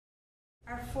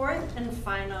fourth and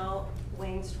final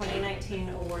Wings 2019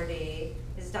 awardee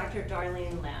is Dr.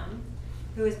 Darlene Lim,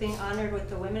 who is being honored with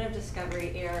the Women of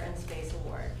Discovery Air and Space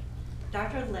Award.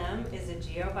 Dr. Lim is a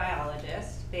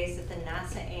geobiologist based at the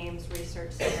NASA Ames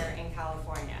Research Center in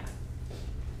California.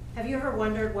 Have you ever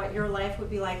wondered what your life would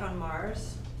be like on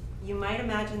Mars? You might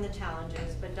imagine the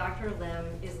challenges, but Dr. Lim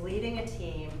is leading a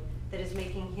team that is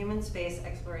making human space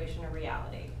exploration a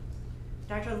reality.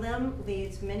 Dr. Lim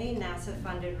leads many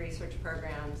NASA-funded research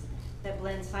programs that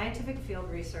blend scientific field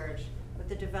research with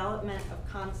the development of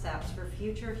concepts for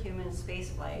future human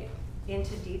spaceflight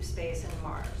into deep space and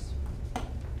Mars.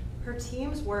 Her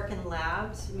teams work in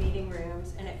labs, meeting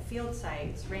rooms, and at field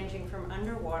sites ranging from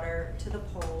underwater to the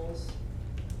poles,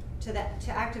 to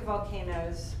active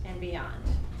volcanoes and beyond.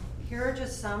 Here are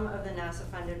just some of the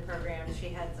NASA-funded programs she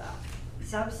heads up: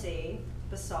 SUBSEA,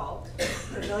 BASALT,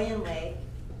 Pavilion Lake,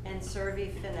 and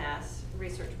SSERVI FINESSE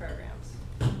research programs.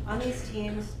 On these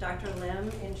teams, Dr.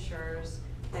 Lim ensures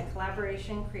that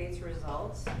collaboration creates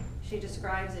results. She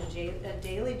describes a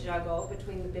daily juggle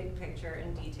between the big picture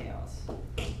and details.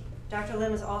 Dr.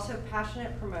 Lim is also a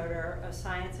passionate promoter of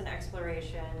science and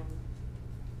exploration,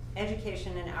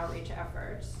 education and outreach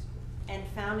efforts, and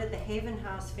founded the Haven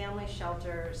House Family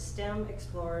Shelter STEM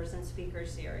Explorers and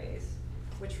Speakers Series,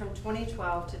 which from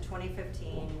 2012 to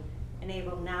 2015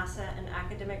 enabled NASA and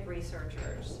academic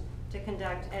researchers to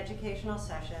conduct educational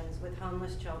sessions with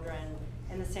homeless children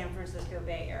in the San Francisco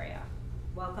Bay Area.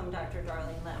 Welcome, Dr.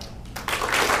 Darlene Lim.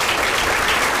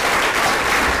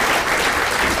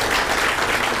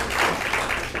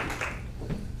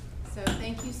 So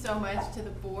thank you so much to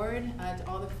the board, to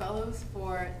all the fellows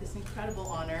for this incredible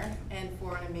honor and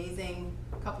for an amazing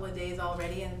couple of days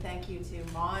already. And thank you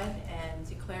to Maud and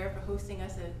to Claire for hosting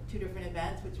us at 2 different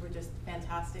events, which were just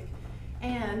fantastic.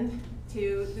 And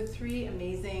to the 3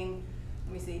 amazing,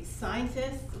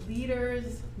 scientists,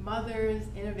 leaders, mothers,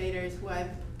 innovators who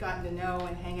I've gotten to know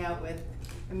and hang out with.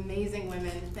 Amazing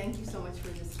women. Thank you so much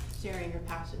for just sharing your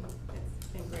passion. It's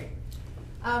been great.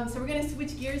 So we're going to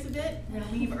switch gears a bit. We're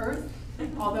going to leave Earth,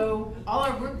 although all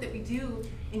our work that we do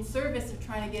in service of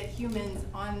trying to get humans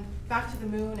back to the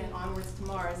moon and onwards to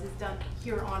Mars is done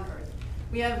here on Earth.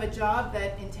 We have a job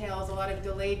that entails a lot of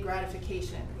delayed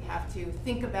gratification. We have to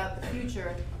think about the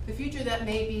future that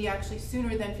may be actually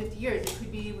sooner than 50 years. It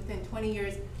could be within 20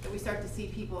 years that we start to see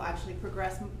people actually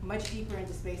progress much deeper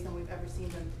into space than we've ever seen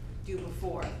them do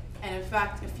before. And in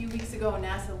fact, a few weeks ago,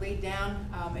 NASA laid down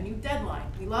a new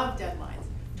deadline. We love deadlines.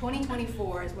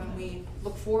 2024 is when we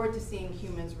look forward to seeing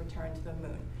humans return to the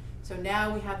moon. So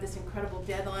now we have this incredible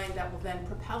deadline that will then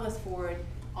propel us forward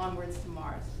onwards to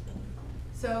Mars.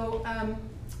 So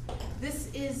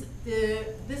this is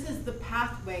the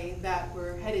pathway that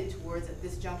we're headed towards at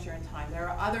this juncture in time. There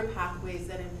are other pathways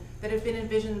that have been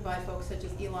envisioned by folks such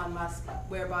as Elon Musk,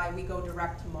 whereby we go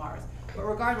direct to Mars. But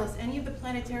regardless, any of the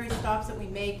planetary stops that we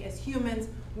make as humans,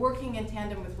 working in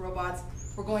tandem with robots,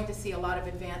 we're going to see a lot of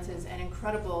advances and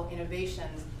incredible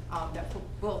innovations that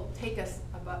will take us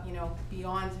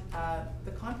beyond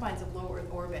the confines of low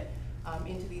Earth orbit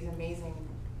into these amazing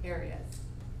areas.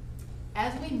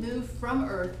 As we move from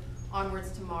Earth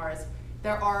onwards to Mars,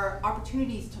 there are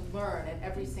opportunities to learn at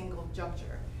every single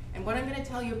juncture. And what I'm going to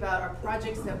tell you about are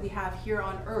projects that we have here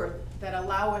on Earth that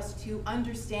allow us to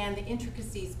understand the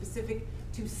intricacies specific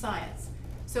to science.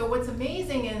 So what's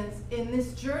amazing is in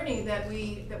this journey that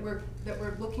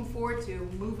we're looking forward to,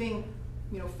 moving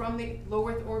from the low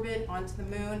Earth orbit onto the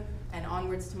moon and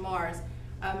onwards to Mars,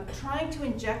 trying to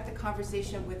inject the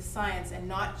conversation with science and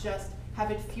not just have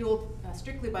it fueled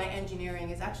strictly by engineering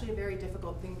is actually a very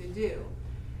difficult thing to do.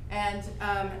 And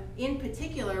in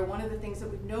particular, one of the things that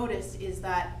we've noticed is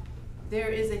that there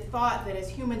is a thought that as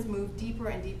humans move deeper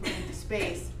and deeper into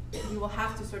space, we will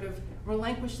have to sort of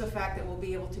relinquish the fact that we'll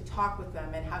be able to talk with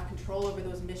them and have control over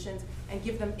those missions and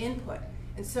give them input.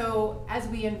 And so as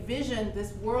we envision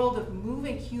this world of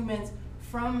moving humans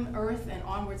from Earth and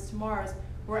onwards to Mars,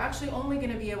 we're actually only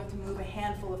going to be able to move a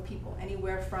handful of people,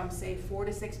 anywhere from, say, 4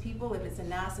 to 6 people if it's a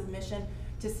NASA mission,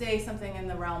 to say something in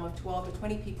the realm of 12 to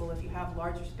 20 people if you have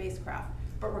larger spacecraft.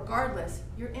 But regardless,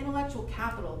 your intellectual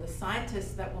capital, the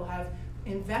scientists that will have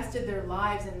invested their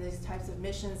lives in these types of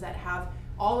missions that have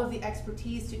all of the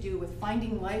expertise to do with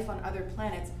finding life on other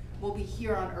planets, will be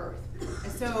here on Earth.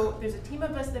 And so there's a team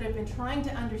of us that have been trying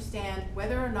to understand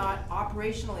whether or not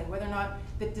operationally, whether or not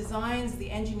the designs, the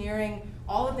engineering,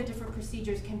 all of the different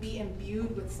procedures can be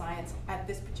imbued with science at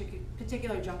this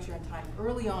particular juncture in time,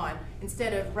 early on,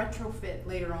 instead of retrofit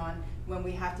later on when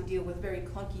we have to deal with very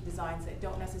clunky designs that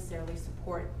don't necessarily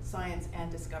support science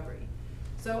and discovery.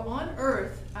 So on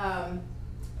Earth, and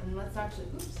let's actually,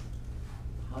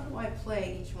 how do I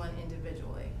play each one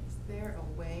individually? Is there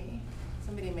a way?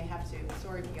 Somebody may have to.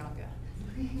 Sorry, Bianca.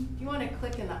 If you want to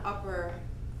click in the upper,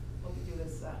 let me do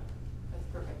this. That's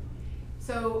perfect.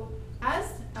 So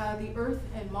as the Earth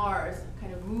and Mars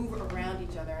kind of move around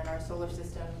each other in our solar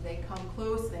system, they come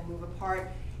close, they move apart,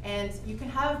 and you can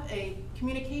have a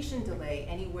communication delay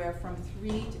anywhere from 3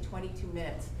 to 22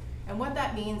 minutes. And what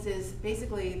that means is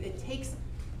basically it takes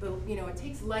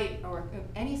light or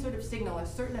any sort of signal a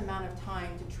certain amount of time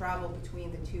to travel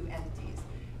between the two entities.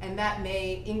 And that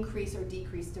may increase or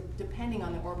decrease depending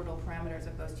on the orbital parameters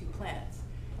of those two planets.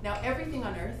 Now everything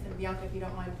on Earth, and Bianca, if you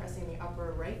don't mind pressing the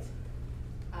upper right,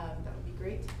 that would be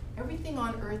great. Everything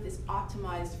on Earth is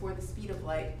optimized for the speed of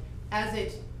light as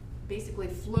it basically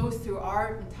flows through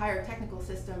our entire technical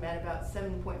system at about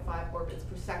 7.5 orbits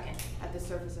per second at the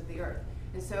surface of the Earth.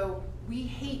 And so we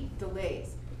hate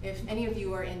delays. If any of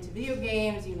you are into video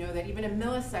games, you know that even a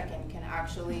millisecond can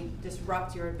actually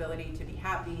disrupt your ability to be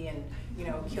happy and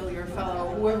kill your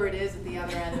fellow, whoever it is at the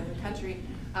other end of the country.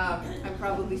 I'm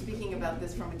probably speaking about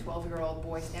this from a 12-year-old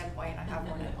boy standpoint. I have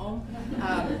one at home.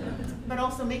 But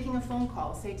also making a phone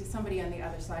call, say to somebody on the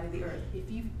other side of the Earth.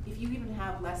 If you even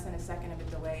have less than a second of a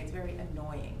delay, it's very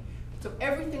annoying. So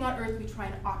everything on Earth we try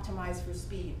and optimize for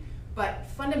speed. But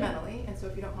fundamentally, and so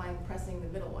if you don't mind pressing the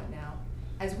middle one now,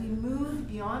 as we move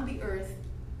beyond the Earth,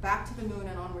 back to the Moon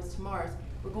and onwards to Mars,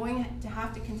 we're going to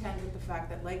have to contend with the fact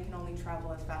that light can only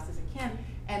travel as fast as it can,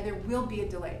 and there will be a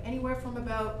delay, anywhere from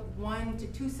about 1 to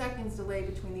 2 seconds delay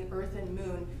between the Earth and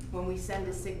Moon when we send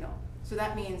a signal. So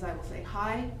that means I will say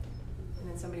hi, and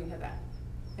then somebody will hit that.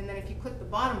 And then if you click the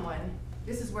bottom one,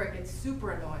 this is where it gets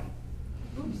super annoying.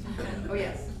 Oops. Oh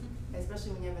yes,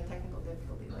 especially when you have a technical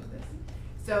difficulty like this.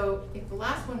 So if the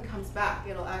last one comes back,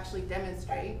 it'll actually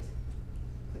demonstrate.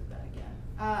 Click that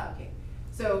again. Okay.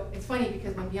 So it's funny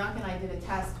because when Bianca and I did a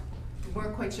test, we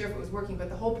weren't quite sure if it was working, but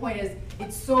the whole point is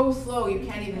it's so slow you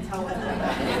can't even tell what's going on.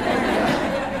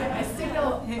 A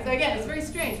signal, so again, it's very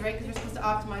strange, right? Because we're supposed to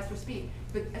optimize for speed.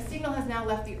 But a signal has now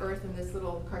left the Earth in this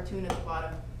little cartoon at the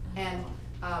bottom. And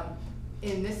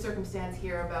in this circumstance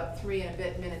here, about 3 and a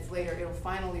bit minutes later, it'll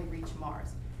finally reach Mars.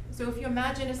 So if you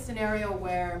imagine a scenario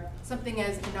where something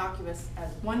as innocuous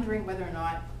as wondering whether or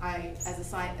not I, as a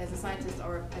scientist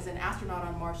or as an astronaut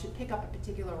on Mars, should pick up a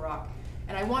particular rock,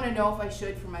 and I want to know if I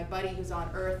should for my buddy who's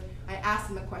on Earth, I ask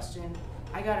them the question,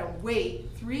 I gotta wait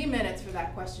 3 minutes for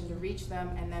that question to reach them,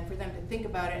 and then for them to think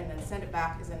about it and then send it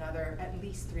back is another at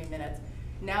least 3 minutes.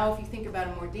 Now if you think about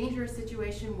a more dangerous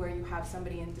situation where you have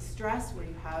somebody in distress, where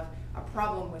you have a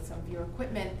problem with some of your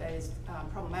equipment that is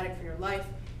problematic for your life,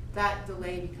 that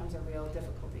delay becomes a real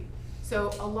difficulty.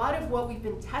 So a lot of what we've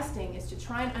been testing is to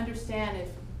try and understand if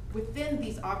within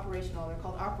these operational, they're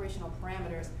called operational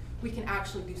parameters, we can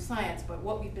actually do science, but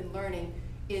what we've been learning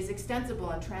is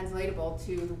extensible and translatable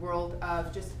to the world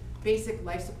of just basic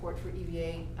life support for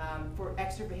EVA, for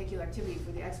extravehicular activity,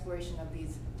 for the exploration of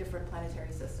these different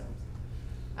planetary systems.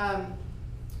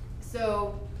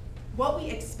 So what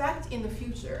we expect in the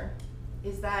future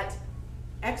is that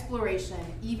exploration,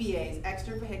 EVAs,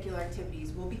 extravehicular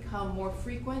activities, will become more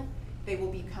frequent, they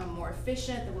will become more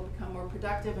efficient, they will become more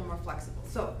productive and more flexible.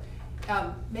 So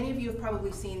many of you have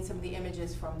probably seen some of the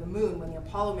images from the Moon when the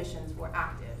Apollo missions were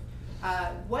active.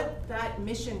 What that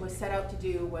mission was set out to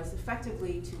do was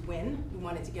effectively to win. We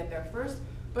wanted to get there first,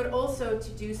 but also to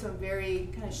do some very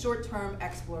kind of short-term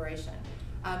exploration.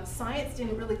 Science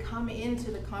didn't really come into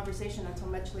the conversation until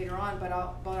much later on, but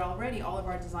already all of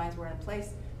our designs were in place.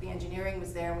 The engineering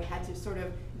was there, and we had to sort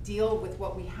of deal with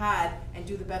what we had and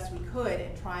do the best we could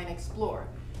and try and explore.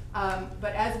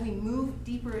 But as we move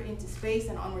deeper into space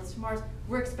and onwards to Mars,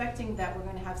 we're expecting that we're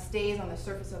going to have stays on the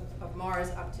surface of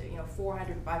Mars up to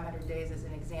 400, 500 days as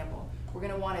an example. We're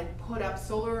going to want to put up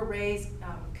solar arrays,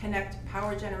 connect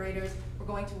power generators. We're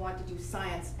going to want to do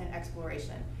science and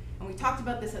exploration. And we talked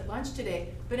about this at lunch today,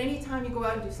 but anytime you go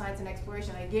out and do science and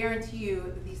exploration, I guarantee you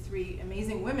that these three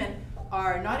amazing women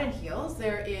are not in heels.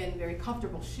 They're in very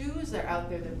comfortable shoes. They're out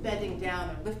there, they're bending down,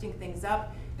 they're lifting things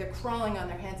up. They're crawling on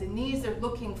their hands and knees. They're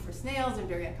looking for snails in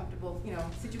very uncomfortable,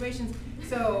 situations.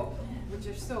 So, which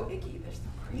are so icky. They're so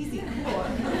crazy cool.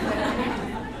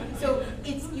 So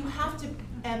you have to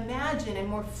imagine a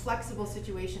more flexible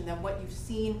situation than what you've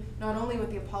seen not only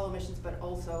with the Apollo missions but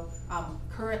also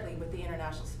currently with the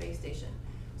International Space Station.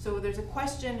 So there's a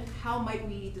question: how might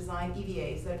we design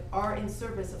EVAs that are in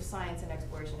service of science and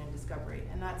exploration and discovery?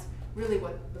 And that's really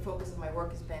what the focus of my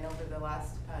work has been over the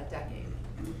last decade.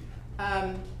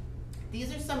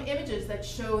 These are some images that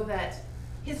show that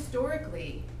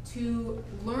historically, to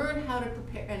learn how to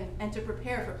prepare and to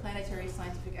prepare for planetary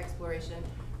scientific exploration,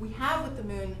 we have with the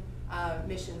Moon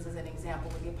missions as an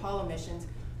example, with the Apollo missions,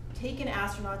 taken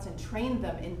astronauts and trained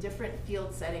them in different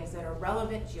field settings that are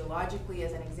relevant geologically,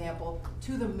 as an example,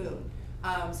 to the moon.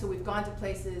 So we've gone to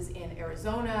places in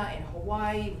Arizona, in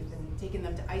Hawaii, we've been taking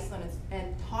them to Iceland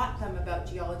and taught them about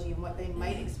geology and what they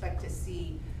might expect to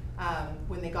see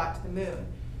when they got to the moon.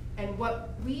 And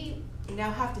what we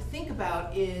now have to think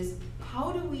about is,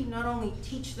 how do we not only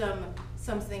teach them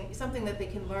something that they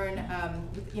can learn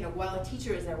while a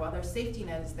teacher is there, while their safety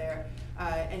net is there,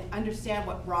 and understand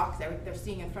what rocks they're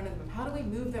seeing in front of them. How do we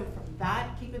move them from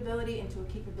that capability into a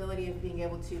capability of being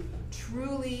able to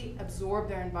truly absorb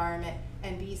their environment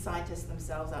and be scientists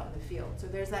themselves out in the field? So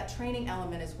there's that training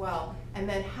element as well. And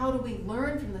then how do we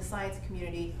learn from the science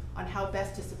community on how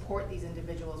best to support these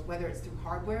individuals, whether it's through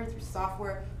hardware, through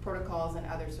software, protocols, and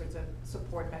other sorts of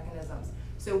support mechanisms.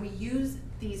 So we use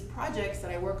these projects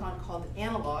that I work on called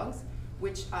analogs,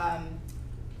 which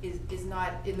is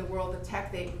not, in the world of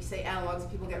tech, we say analogs,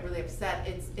 people get really upset.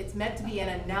 It's meant to be an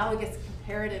analogous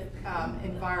comparative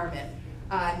environment,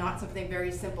 not something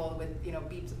very simple with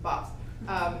beeps and bops.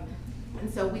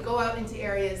 And so we go out into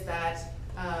areas that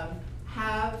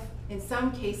have, in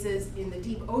some cases, in the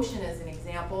deep ocean as an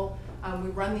example, we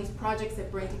run these projects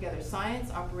that bring together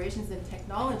science, operations, and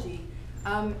technology,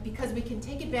 because we can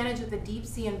take advantage of the deep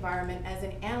sea environment as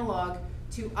an analog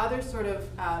to other sort of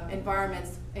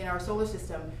environments in our solar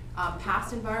system.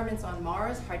 Past environments on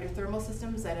Mars, hydrothermal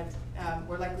systems that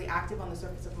were likely active on the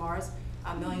surface of Mars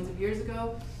millions of years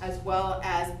ago, as well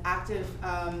as active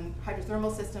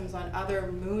hydrothermal systems on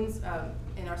other moons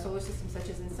in our solar system, such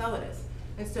as Enceladus.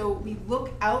 And so we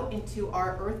look out into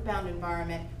our earthbound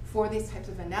environment for these types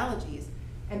of analogies.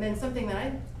 And then something that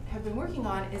I have been working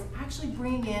on is actually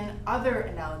bringing in other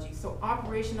analogies, so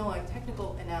operational and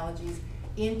technical analogies,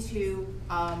 into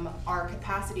our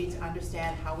capacity to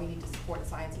understand how we need to support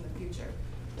science in the future.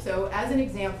 So as an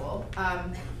example,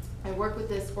 I work with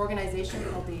this organization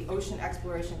called the Ocean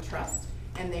Exploration Trust,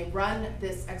 and they run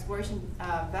this exploration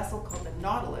vessel called the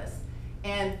Nautilus.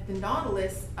 And the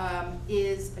Nautilus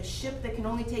is a ship that can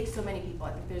only take so many people.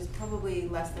 I think there's probably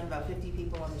less than about 50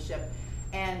 people on the ship.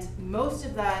 And most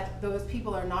of those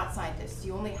people are not scientists.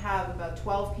 You only have about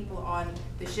 12 people on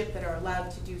the ship that are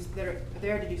allowed to that are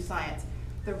there to do science.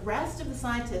 The rest of the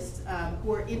scientists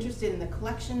who are interested in the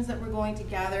collections that we're going to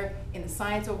gather, in the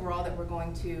science overall that we're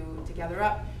going to gather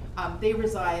up, they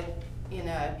reside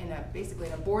basically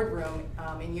in a boardroom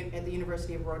at the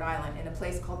University of Rhode Island in a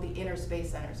place called the Inner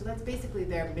Space Center. So that's basically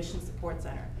their mission support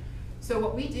center. So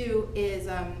what we do is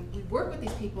we work with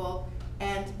these people,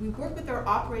 and we work with their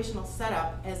operational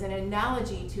setup as an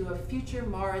analogy to a future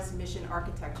Mars mission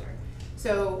architecture.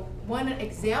 So one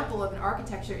example of an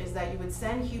architecture is that you would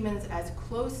send humans as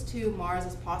close to Mars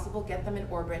as possible, get them in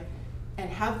orbit,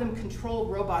 and have them control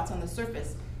robots on the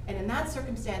surface. And in that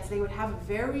circumstance, they would have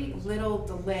very little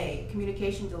delay,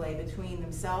 communication delay, between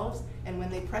themselves and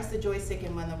when they press the joystick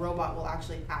and when the robot will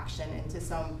actually action into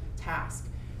some task.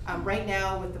 Right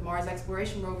now, with the Mars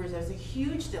exploration rovers, there's a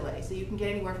huge delay, so you can get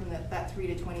anywhere from that 3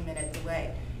 to 20 minute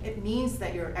delay. It means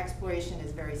that your exploration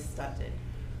is very stunted.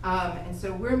 And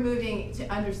so we're moving to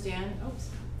understand, oops,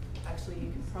 actually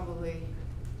you can probably,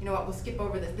 you know what, we'll skip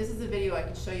over this. This is a video I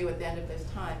can show you at the end of this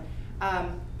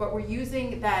time. But we're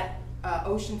using that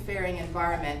ocean-faring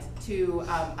environment to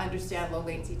understand low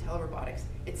latency telerobotics.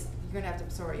 You're gonna have to,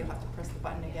 sorry, you'll have to press the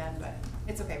button again, but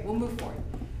it's okay, we'll move forward.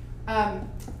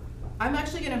 I'm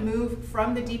actually going to move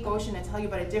from the deep ocean and tell you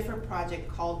about a different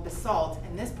project called BASALT,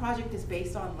 and this project is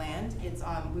based on land.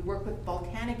 We work with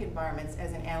volcanic environments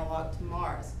as an analog to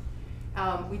Mars.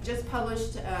 We just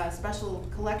published a special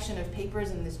collection of papers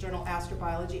in this journal,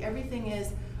 Astrobiology. Everything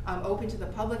is open to the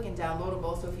public and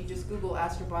downloadable, so if you just Google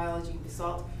Astrobiology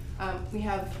BASALT, we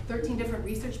have 13 different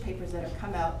research papers that have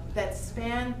come out that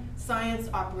span science,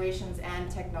 operations, and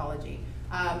technology.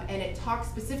 And it talks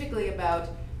specifically about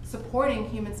supporting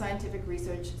human scientific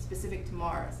research specific to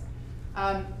Mars.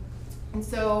 And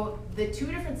so the two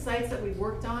different sites that we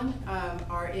worked on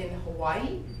are in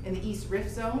Hawaii, in the East Rift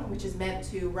Zone, which is meant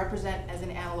to represent as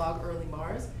an analog early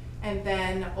Mars, and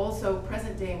then also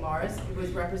present-day Mars. It was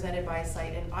represented by a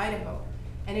site in Idaho.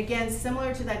 And again,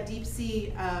 similar to that deep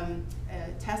sea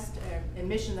test and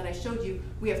mission that I showed you,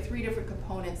 we have three different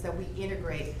components that we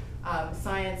integrate: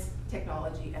 science,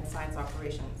 technology, and science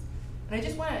operations. And I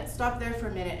just want to stop there for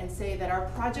a minute and say that our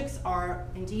projects are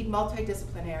indeed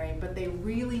multidisciplinary, but they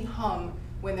really hum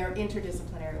when they're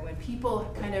interdisciplinary, when people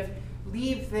kind of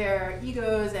leave their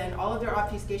egos and all of their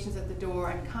obfuscations at the door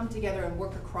and come together and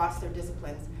work across their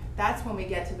disciplines. That's when we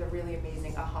get to the really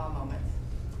amazing aha moments.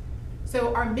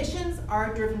 So our missions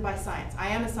are driven by science. I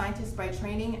am a scientist by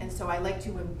training, and so I like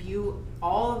to imbue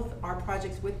all of our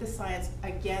projects with the science,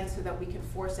 again, so that we can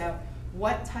force out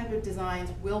what type of designs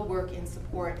will work in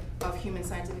support of human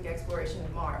scientific exploration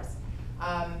of Mars.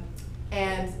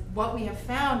 And what we have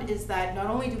found is that not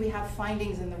only do we have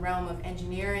findings in the realm of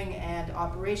engineering and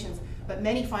operations, but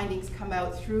many findings come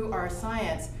out through our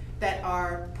science that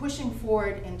are pushing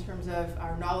forward in terms of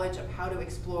our knowledge of how to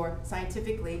explore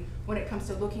scientifically when it comes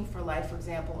to looking for life, for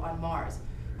example, on Mars.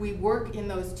 We work in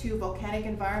those two volcanic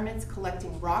environments,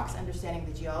 collecting rocks, understanding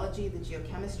the geology, the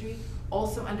geochemistry,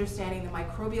 also understanding the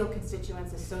microbial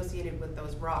constituents associated with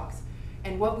those rocks.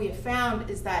 And what we have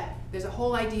found is that there's a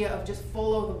whole idea of just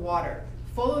follow the water.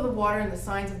 Follow the water and the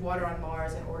signs of water on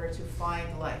Mars in order to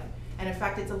find life. And in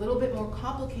fact, it's a little bit more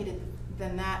complicated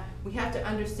than that. We have to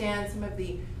understand some of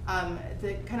the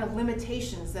kind of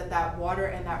limitations that that water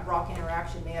and that rock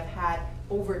interaction may have had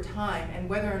over time, and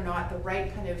whether or not the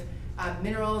right kind of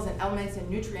minerals and elements and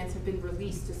nutrients have been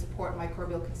released to support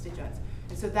microbial constituents.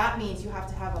 And so that means you have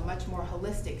to have a much more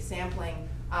holistic sampling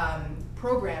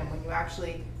program when you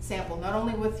actually sample, not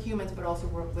only with humans, but also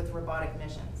with robotic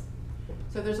missions.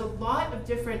 So there's a lot of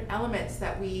different elements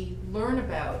that we learn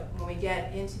about when we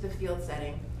get into the field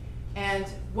setting. And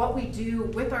what we do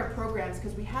with our programs,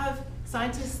 because we have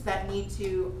scientists that need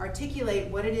to articulate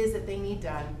what it is that they need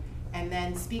done, and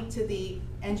then speak to the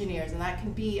engineers, and that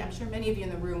can be, I'm sure many of you in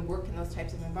the room work in those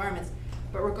types of environments,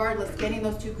 but regardless, getting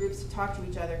those two groups to talk to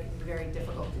each other can be very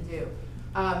difficult to do.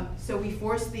 So we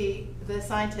force the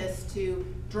scientists to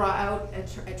draw out a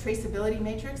traceability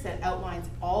matrix that outlines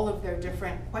all of their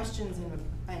different questions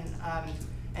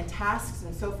and tasks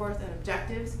and so forth and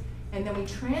objectives, and then we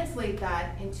translate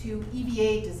that into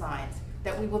EVA designs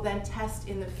that we will then test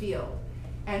in the field.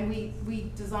 And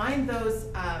we design those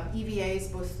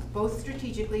EVAs both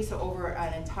strategically, so over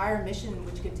an entire mission,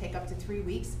 which could take up to 3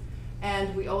 weeks,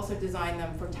 and we also design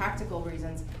them for tactical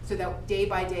reasons, so that day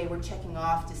by day we're checking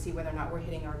off to see whether or not we're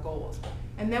hitting our goals.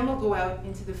 And then we'll go out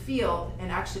into the field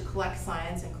and actually collect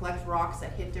science and collect rocks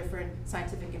that hit different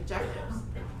scientific objectives.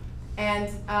 And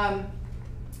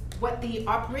what the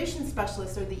operations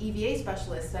specialists or the EVA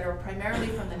specialists that are primarily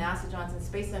from the NASA Johnson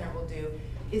Space Center will do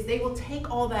is they will take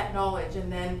all that knowledge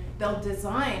and then they'll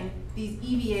design these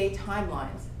EVA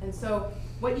timelines. And so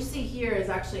what you see here is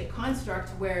actually a construct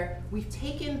where we've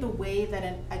taken the way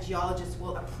that a geologist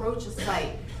will approach a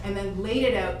site and then laid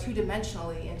it out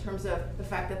two-dimensionally in terms of the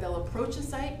fact that they'll approach a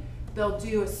site, they'll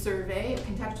do a survey, a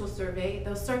contextual survey,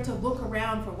 they'll start to look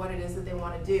around for what it is that they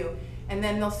want to do, and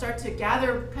then they'll start to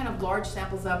gather kind of large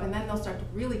samples up, and then they'll start to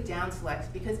really down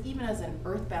select, because even as an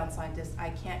earthbound scientist,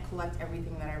 I can't collect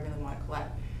everything that I really want to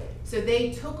collect. So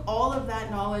they took all of that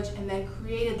knowledge and then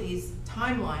created these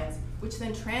timelines, which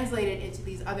then translated into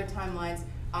these other timelines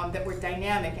that were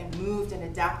dynamic and moved and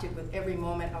adapted with every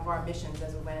moment of our missions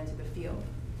as we went into the field.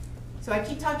 So I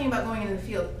keep talking about going into the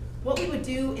field. What we would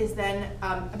do is then,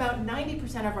 about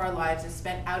 90% of our lives is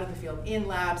spent out of the field, in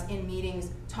labs, in meetings,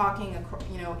 talking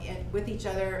with each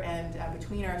other and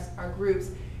between our groups.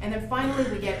 And then finally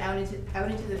we get out into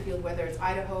the field, whether it's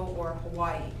Idaho or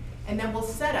Hawaii. And then we'll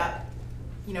set up,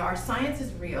 our science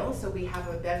is real, so we have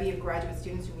a bevy of graduate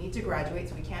students who need to graduate,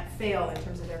 so we can't fail in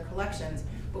terms of their collections.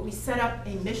 But we set up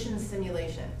a mission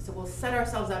simulation. So we'll set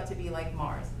ourselves up to be like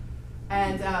Mars.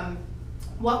 And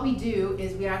what we do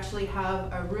is we actually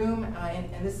have a room,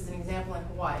 and this is an example in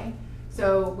Hawaii.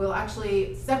 So we'll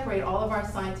actually separate all of our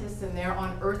scientists, and they're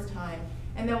on Earth time.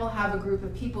 And then we'll have a group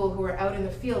of people who are out in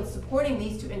the field supporting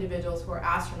these two individuals who are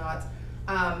astronauts,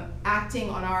 acting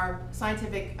on our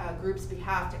scientific group's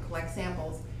behalf to collect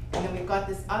samples. And then we've got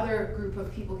this other group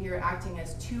of people here acting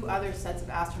as two other sets of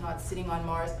astronauts sitting on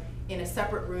Mars in a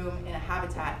separate room in a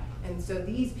habitat. And so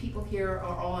these people here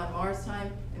are all on Mars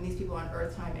time, and these people on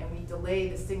Earth time, and we delay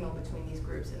the signal between these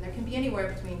groups. And there can be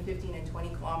anywhere between 15 and 20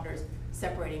 kilometers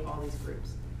separating all these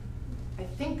groups. I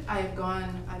think I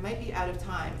might be out of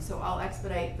time, so I'll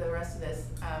expedite the rest of this.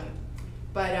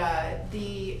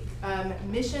 The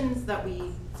missions that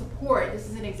we support, this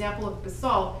is an example of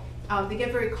BASALT, they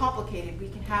get very complicated. We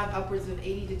can have upwards of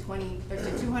 80 to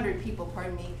 200 people,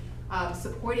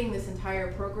 supporting this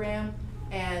entire program.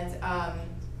 And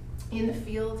in the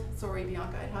field, sorry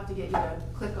Bianca, I'd have to get you to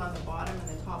click on the bottom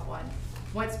and the top one.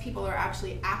 Once people are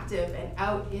actually active and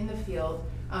out in the field,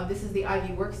 this is the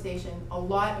IV workstation, a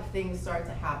lot of things start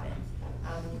to happen.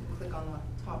 You can click on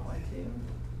the top one too.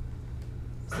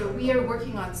 So we are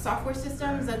working on software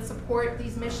systems that support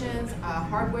these missions,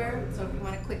 hardware. So if you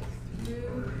want to click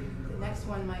through, the next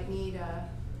one might need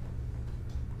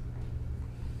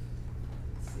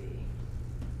let's see.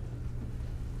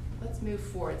 Let's move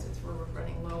forward since we're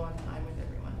running low on time with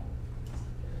everyone.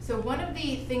 So one of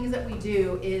the things that we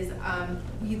do is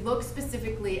we look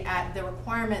specifically at the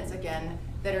requirements, again,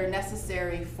 that are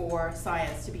necessary for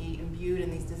science to be imbued in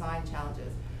these design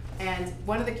challenges. And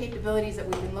one of the capabilities that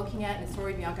we've been looking at, and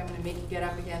sorry Bianca, I'm going to make you get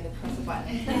up again to press the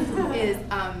button, is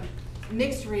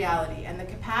mixed reality and the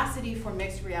capacity for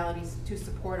mixed realities to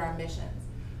support our missions.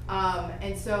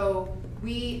 And so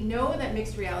we know that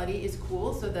mixed reality is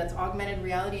cool, so that's augmented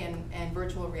reality and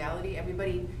virtual reality.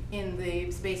 Everybody in the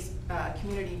space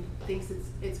community thinks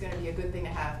it's going to be a good thing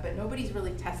to have, but nobody's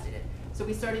really tested it. So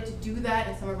we started to do that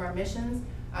in some of our missions,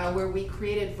 where we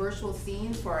created virtual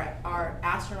scenes for our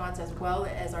astronauts as well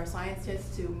as our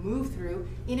scientists to move through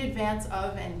in advance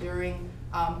of and during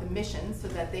the mission, so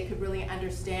that they could really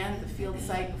understand the field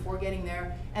site before getting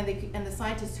there, and the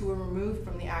scientists who were removed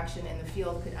from the action in the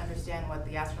field could understand what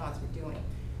the astronauts were doing.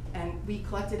 And we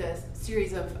collected a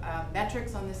series of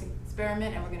metrics on this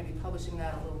experiment, and we're going to be publishing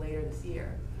that a little later this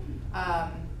year.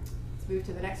 Let's move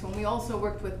to the next one. We also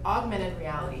worked with augmented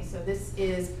reality. So this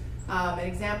is an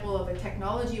example of a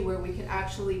technology where we could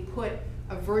actually put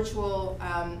a virtual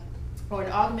or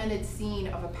an augmented scene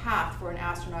of a path for an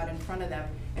astronaut in front of them.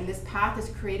 And this path is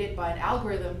created by an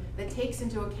algorithm that takes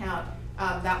into account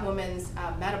that woman's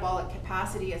metabolic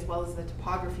capacity as well as the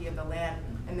topography of the land,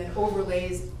 and then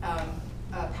overlays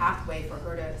a pathway for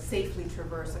her to safely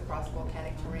traverse across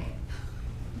volcanic terrain.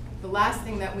 The last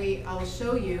thing that I will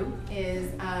show you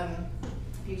is,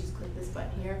 if you just click this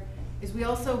button here, is we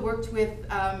also worked with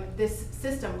this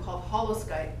system called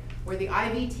HoloSkype, where the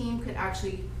IV team could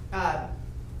actually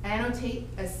annotate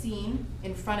a scene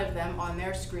in front of them on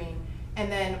their screen. And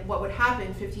then what would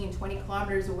happen 15, 20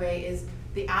 kilometers away is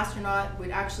the astronaut would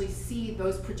actually see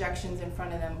those projections in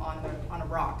front of them on a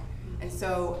rock. And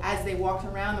so as they walked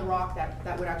around the rock,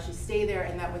 that would actually stay there,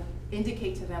 and that would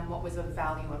indicate to them what was of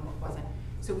value and what wasn't.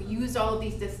 So we used all of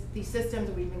these systems,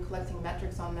 and we've been collecting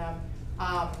metrics on them,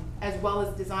 as well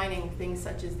as designing things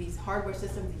such as these hardware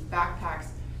systems, these backpacks,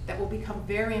 that will become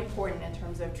very important in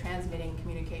terms of transmitting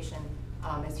communication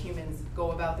as humans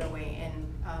go about their way in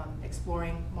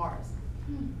exploring Mars.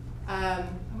 I'm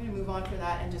going to move on from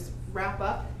that and just wrap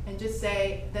up and just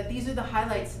say that these are the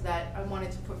highlights that I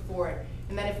wanted to put forward,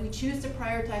 and that if we choose to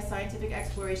prioritize scientific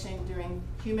exploration during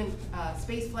human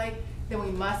spaceflight, then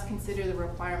we must consider the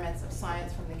requirements of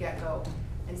science from the get-go.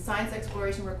 And science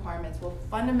exploration requirements will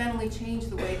fundamentally change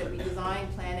the way that we design,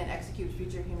 plan, and execute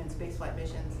future human spaceflight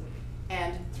missions.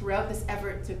 And throughout this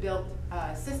effort to build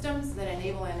systems that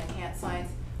enable and enhance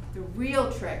science, the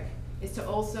real trick is to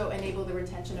also enable the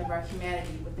retention of our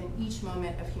humanity within each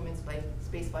moment of human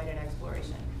spaceflight and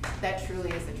exploration. That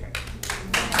truly is the trick.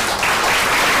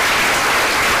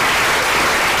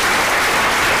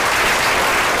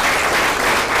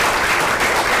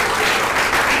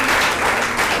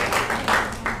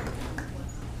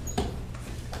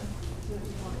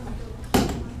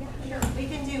 We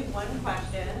can do one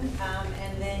question,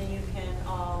 and then you can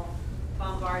all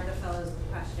bombard the fellows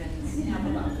with questions up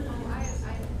above.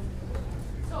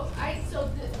 So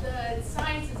the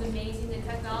science is amazing, the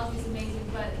technology is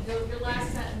amazing, but your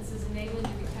last sentence is enabling the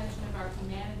retention of our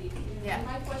humanity. Yeah. And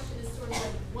my question is sort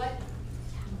of like,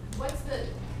 what's the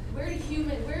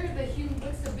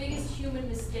biggest human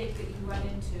mistake that you run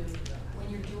into when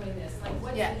you're doing this? Like,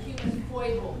 what's the human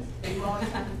foible that you always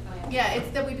have to plan? Yeah,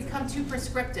 it's that we become too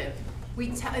prescriptive.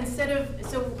 We've started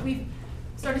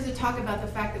to talk about the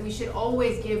fact that we should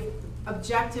always give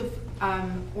objective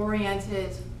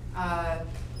oriented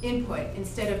input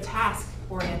instead of task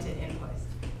oriented input.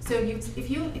 So if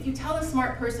you tell a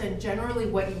smart person generally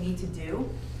what you need to do,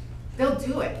 they'll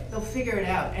do it. They'll figure it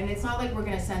out. And it's not like we're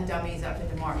going to send dummies up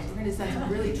into Mars. We're going to send some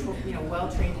really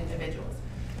well-trained individuals.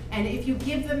 And if you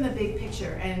give them the big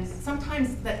picture, and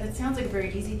sometimes that sounds like a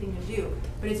very easy thing to do,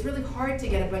 but it's really hard to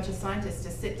get a bunch of scientists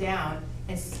to sit down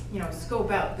and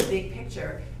scope out the big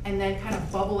picture and then kind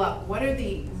of bubble up what are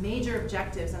the major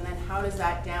objectives, and then how does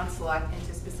that down select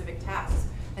into specific tasks.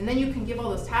 And then you can give all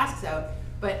those tasks out,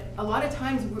 but a lot of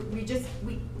times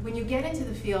when you get into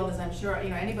the field, as I'm sure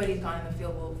anybody who's gone in the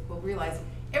field will realize,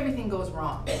 everything goes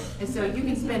wrong. And so you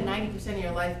can spend 90% of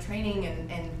your life training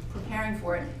and preparing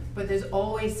for it, but there's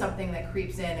always something that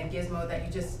creeps in, a gizmo that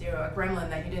you just, a gremlin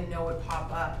that you didn't know would pop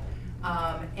up.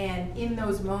 And in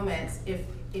those moments,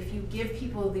 if you give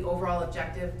people the overall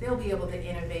objective, they'll be able to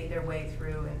innovate their way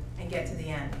through and get to the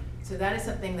end. So that is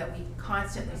something that we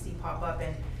constantly see pop up.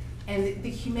 And the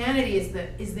humanity is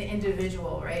the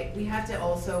individual, right? We have to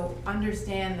also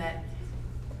understand that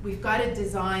we've got to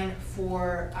design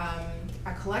for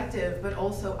a collective, but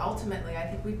also ultimately, I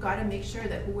think we've got to make sure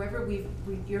that whoever we've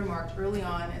earmarked early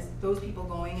on as those people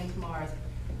going into Mars,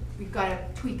 we've got to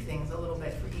tweak things a little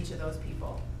bit for each of those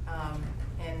people.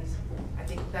 And I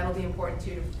think that'll be important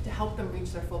too, to help them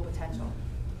reach their full potential.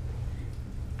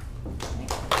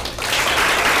 Okay.